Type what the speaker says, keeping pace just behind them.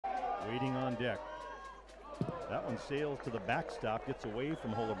waiting on deck. That one sails to the backstop, gets away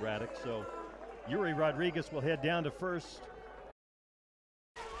from Holobradek, so Yuri Rodriguez will head down to first.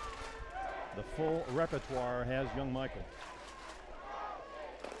 The full repertoire has young Michael.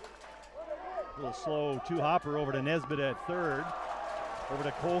 A little slow two-hopper over to Nesbitt at third. Over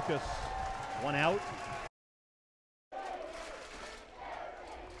to Kolkus, one out.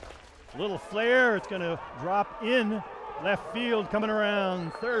 Little flare, it's going to drop in left field. Coming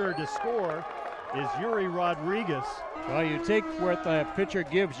around third to score is Yuri Rodriguez. Well, you take what the pitcher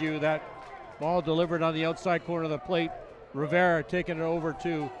gives you. That ball delivered on the outside corner of the plate. Rivera taking it over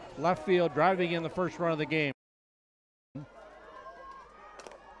to left field, driving in the first run of the game.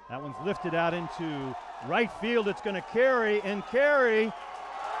 That one's lifted out into right field. It's going to carry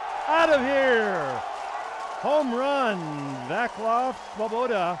out of here. Home run, Vaclav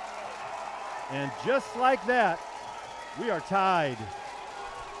Svoboda. And just like that, we are tied.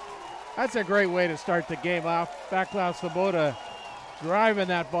 That's a great way to start the game off. Vaclav Svoboda driving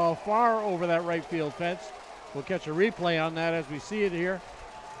that ball far over that right field fence. We'll catch a replay on that as we see it here.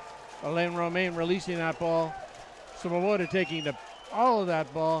 Alain Romain releasing that ball. Svoboda taking all of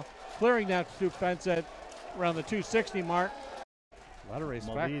that ball, clearing that fence at around the 260 mark. A lot of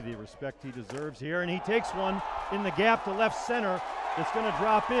respect. Maly, the respect he deserves here, and he takes one in the gap to left center. It's going to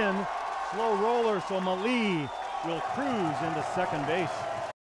drop in. Slow roller, so Maly will cruise into second base.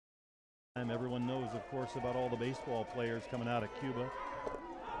 Everyone knows, of course, about all the baseball players coming out of Cuba.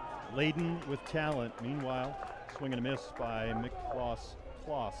 Laden with talent. Meanwhile, swing and a miss by Miklos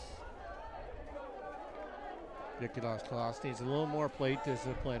Kloss. Miklos Kloss needs a little more plate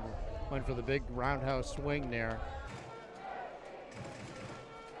discipline. Went for the big roundhouse swing there.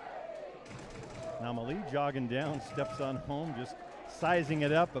 Now Maly jogging down, steps on home, just sizing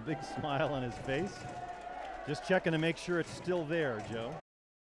it up, a big smile on his face. Just checking to make sure it's still there, Joe.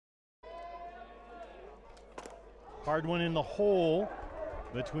 Hard one in the hole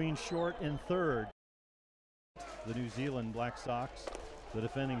between short and third. The New Zealand Black Sox, the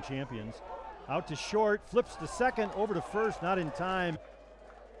defending champions. Out to short, flips to second, over to first, not in time.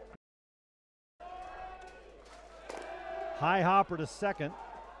 High hopper to second.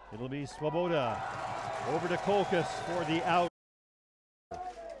 It'll be Svoboda. Over to Kolkus for the out.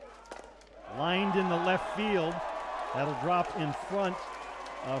 Lined in the left field. That'll drop in front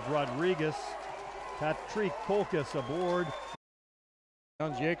of Rodriguez. Patrick Kolkus aboard.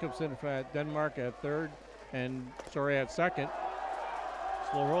 Hans Jacobsen for Denmark at third, at second.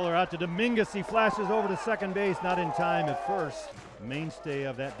 Slow roller out to Dominguez. He flashes over to second base, not in time at first. Mainstay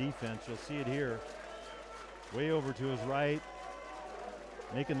of that defense. You'll see it here. Way over to his right.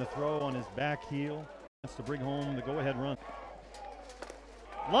 Making the throw on his back heel. Wants to bring home the go-ahead run.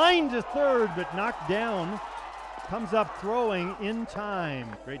 Line to third, but knocked down. Comes up throwing in time.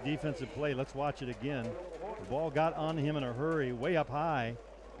 Great defensive play. Let's watch it again. The ball got on him in a hurry, way up high.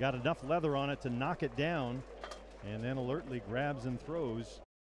 Got enough leather on it to knock it down, and then alertly grabs and throws.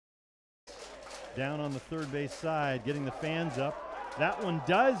 Down on the third base side, getting the fans up. That one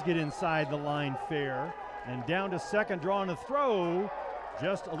does get inside the line fair, and down to second, drawing a throw.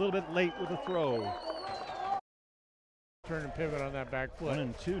 Just a little bit late with the throw. Turn and pivot on that back foot.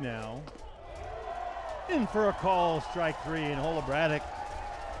 1-2 now. In for a call, strike three, and Holobradek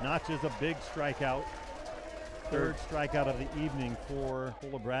notches a big strikeout. Third strikeout of the evening for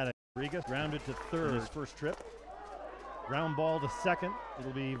Holobradek. Rodriguez grounded to third in his first trip. Ground ball to second.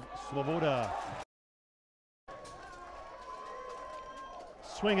 It'll be Svoboda.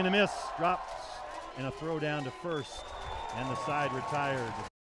 Swing and a miss, drops, and a throw down to first, and the side retired.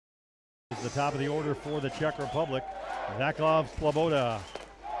 This is the top of the order for the Czech Republic. Vaclav Svoboda.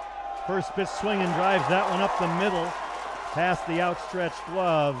 First pitch swing and drives that one up the middle, past the outstretched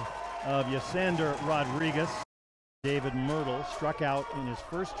glove of Yasander Rodriguez. David Myrtle struck out in his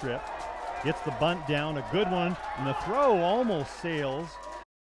first trip. Gets the bunt down, a good one, and the throw almost sails.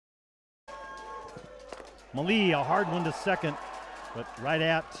 Maly, a hard one to second, but right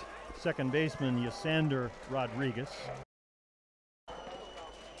at second baseman Yasander Rodriguez.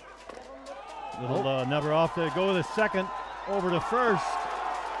 Little never off to go to second, over to first.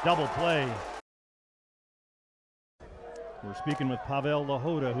 Double play. We're speaking with Pavel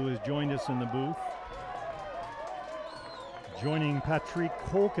Lahoda, who has joined us in the booth. Joining Patrick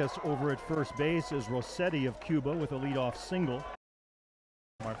Kolkus over at first base is Rossetti of Cuba with a leadoff single.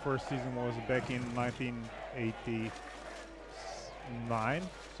 My first season was back in 1989,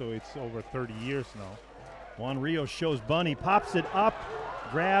 so it's over 30 years now. Juan Rios shows bunt. He pops it up,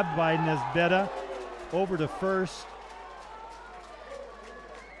 grabbed by Nesbetta, over to first.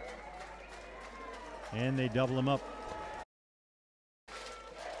 And they double him up.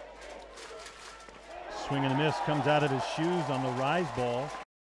 Swing and a miss, comes out of his shoes on the rise ball.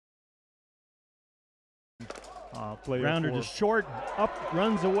 Grounder to short, up,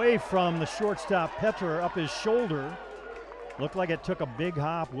 runs away from the shortstop Petra, up his shoulder. Looked like it took a big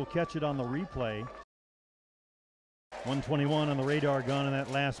hop. We'll catch it on the replay. 121 on the radar gun on that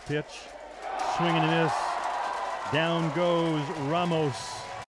last pitch. Swing and a miss. Down goes Ramos.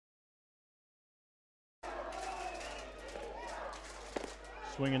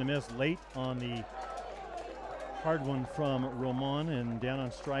 Swing and a miss late on the hard one from Roman, and down on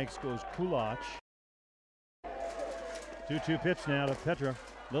strikes goes Kulach. 2-2 pitch now to Petra.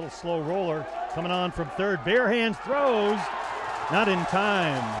 Little slow roller coming on from third. Bare hands throws. Not in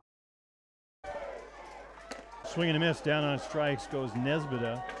time. Swing and a miss, down on strikes goes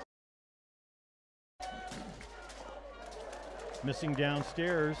Nesbitta. Missing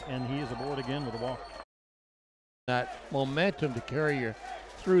downstairs, and he is aboard again with a walk. That momentum to carry you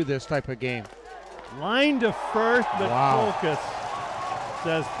through this type of game. Line to first, but wow. Kolkas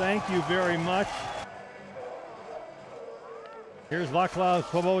says thank you very much. Here's Vaclav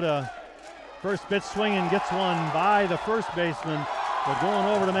Svoboda. First pitch swinging, gets one by the first baseman, but going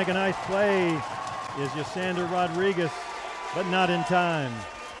over to make a nice play is Yasander Rodriguez, but not in time.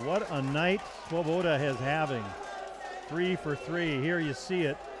 What a night Svoboda is having. 3 for 3. Here you see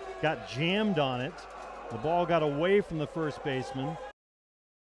it. Got jammed on it. The ball got away from the first baseman.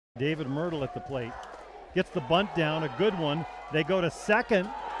 David Myrtle at the plate. Gets the bunt down, a good one. They go to second,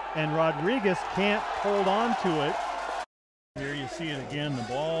 and Rodriguez can't hold on to it. Here you see it again. The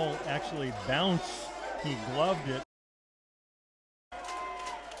ball actually bounced. He gloved it.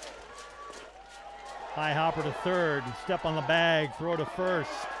 High hopper to third. Step on the bag. Throw to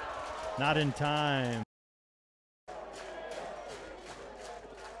first. Not in time.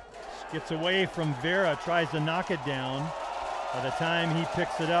 Gets away from Vera. Tries to knock it down. By the time he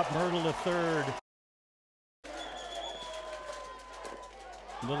picks it up, Myrtle to third.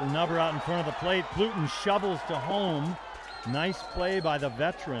 Little nubber out in front of the plate. Pluton shovels to home. Nice play by the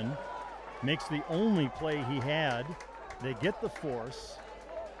veteran. Makes the only play he had. They get the force.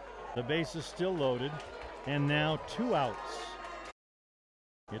 The base is still loaded. And now 2 outs.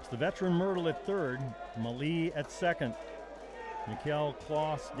 It's the veteran Myrtle at third. Maly at second. Michal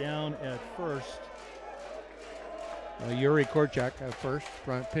Kloss down at first. Yuri Korchak at first,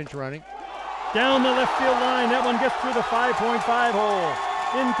 pinch running. Down the left field line. That one gets through the 5.5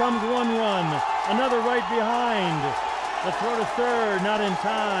 hole. In comes 1 run. Another right behind. The throw to third, not in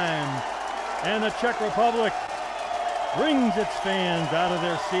time. And the Czech Republic brings its fans out of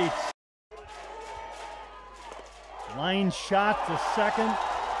their seats. Line shot to second,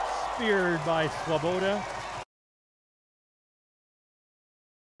 speared by Svoboda.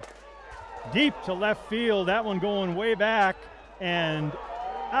 Deep to left field, that one going way back and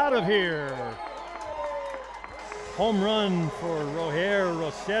out of here. Home run for Roger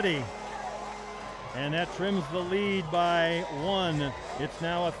Rossetti. And that trims the lead by 1. It's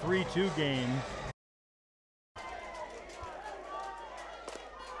now a 3-2 game.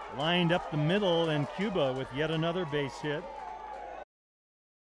 Lined up the middle, and Cuba with yet another base hit.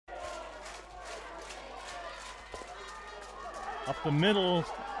 Up the middle,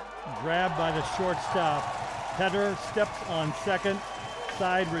 grabbed by the shortstop. Petter steps on second,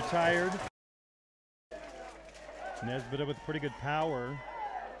 side retired. Nesbitta with pretty good power.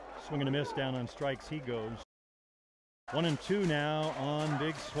 Swing and a miss, down on strikes he goes. 1-2 now on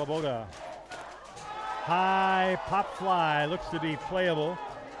Big Svoboda. High pop fly, looks to be playable.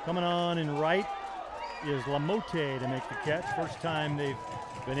 Coming on in right is Lamote to make the catch. First time they've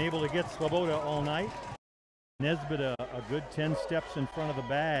been able to get Svoboda all night. Nesbitta a good 10 steps in front of the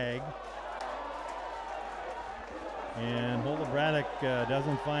bag. And Holobradek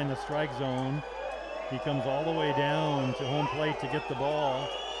doesn't find the strike zone. He comes all the way down to home plate to get the ball.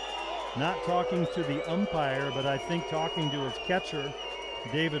 Not talking to the umpire, but I think talking to his catcher,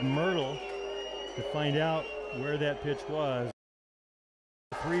 David Myrtle, to find out where that pitch was.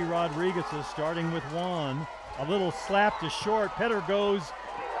 3 Rodriguez's starting with Juan. A little slap to short. Petter goes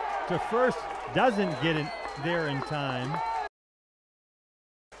to first, doesn't get it there in time.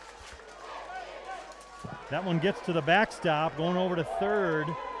 That one gets to the backstop. Going over to third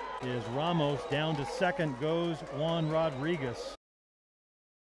is Ramos. Down to second goes Juan Rodriguez.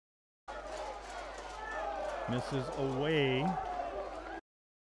 Misses away.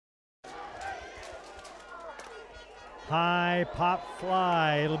 High pop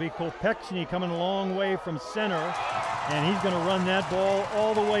fly. It'll be Kopechny coming a long way from center, and he's going to run that ball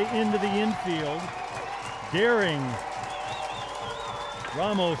all the way into the infield, daring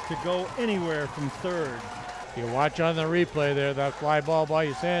Ramos to go anywhere from third. You watch on the replay there, that fly ball by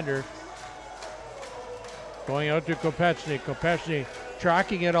Yasander. Going out to Kopechny. Kopechny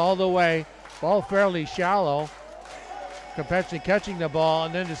tracking it all the way. Ball fairly shallow. Kopechny catching the ball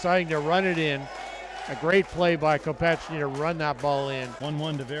and then deciding to run it in. A great play by Kopechny to run that ball in.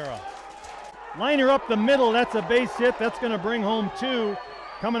 1-1 to Vera. Liner up the middle, that's a base hit. That's going to bring home 2.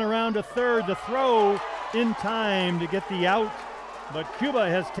 Coming around to third, the throw in time to get the out. But Cuba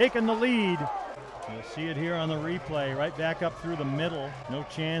has taken the lead. You'll see it here on the replay, right back up through the middle. No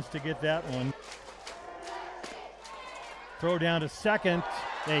chance to get that one. Throw down to second.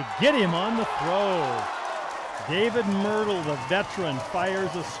 They get him on the throw. David Myrtle, the veteran,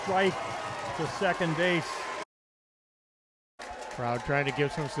 fires a strike to second base. Crowd trying to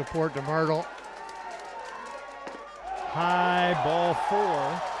give some support to Myrtle. High ball 4.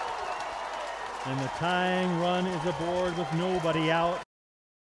 And the tying run is aboard with nobody out.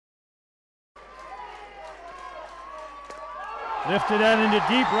 Lifted that into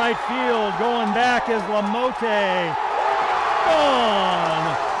deep right field. Going back is Lamote.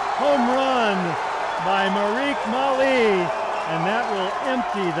 Gone! Home run by Maly. And that will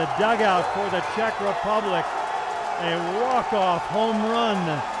empty the dugout for the Czech Republic. A walk-off home run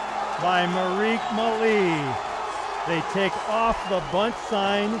by Maly. They take off the bunt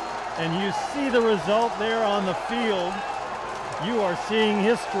sign, and you see the result there on the field. You are seeing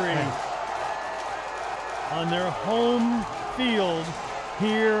history on their home field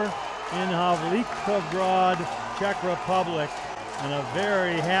here in Havlíčkograd, Czech Republic. And a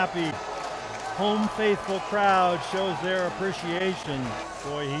very happy home faithful crowd shows their appreciation.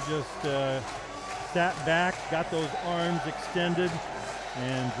 Boy, he just sat back, got those arms extended,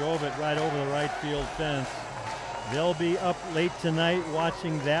 and drove it right over the right field fence. They'll be up late tonight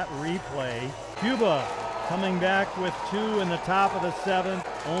watching that replay. Cuba coming back with 2 in the top of the 7th,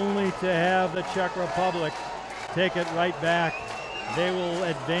 only to have the Czech Republic take it right back. They will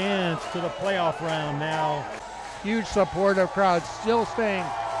advance to the playoff round now. Huge supportive crowd still staying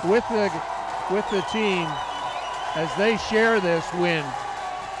with the team as they share this win.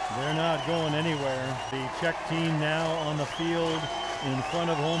 They're not going anywhere. The Czech team now on the field in front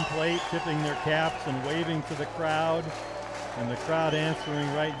of home plate, tipping their caps and waving to the crowd. And the crowd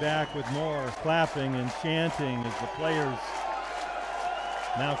answering right back with more clapping and chanting as the players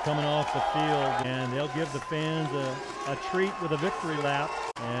now coming off the field. And they'll give the fans a treat with a victory lap.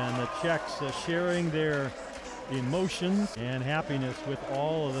 And the Czechs sharing their emotions and happiness with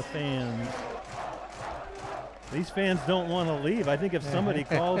all of the fans. These fans don't want to leave. I think if somebody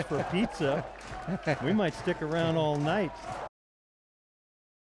calls for pizza, we might stick around all night.